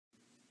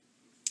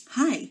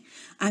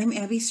I'm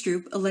Abbey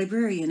Stroop, a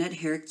librarian at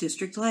Herrick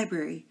District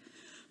Library.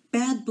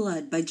 Bad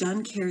Blood by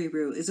John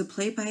Carreyrou is a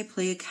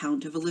play-by-play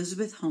account of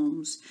Elizabeth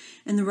Holmes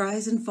and the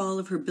rise and fall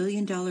of her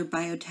billion-dollar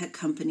biotech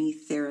company,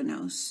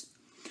 Theranos.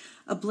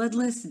 A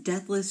bloodless,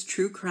 deathless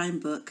true crime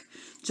book,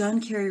 John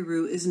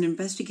Carreyrou is an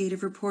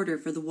investigative reporter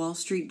for the Wall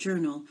Street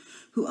Journal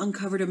who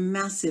uncovered a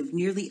massive,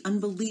 nearly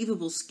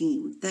unbelievable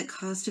scheme that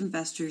cost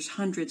investors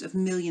hundreds of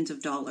millions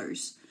of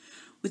dollars.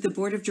 With a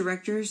board of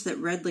directors that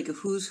read like a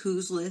who's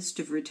who's list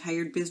of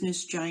retired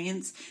business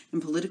giants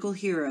and political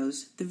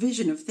heroes, the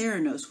vision of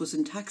Theranos was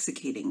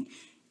intoxicating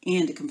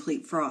and a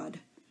complete fraud.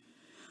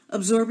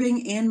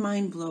 Absorbing and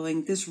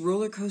mind-blowing, this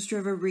roller coaster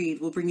of a read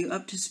will bring you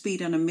up to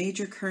speed on a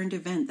major current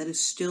event that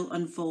is still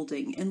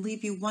unfolding and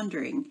leave you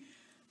wondering,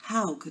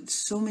 how could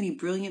so many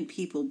brilliant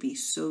people be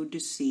so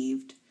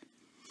deceived?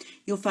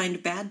 You'll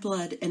find Bad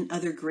Blood and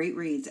other great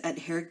reads at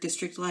Herrick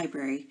District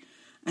Library.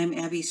 I'm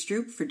Abbey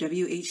Stroop for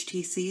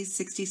WHTC's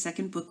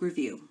 60-Second Book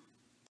Review.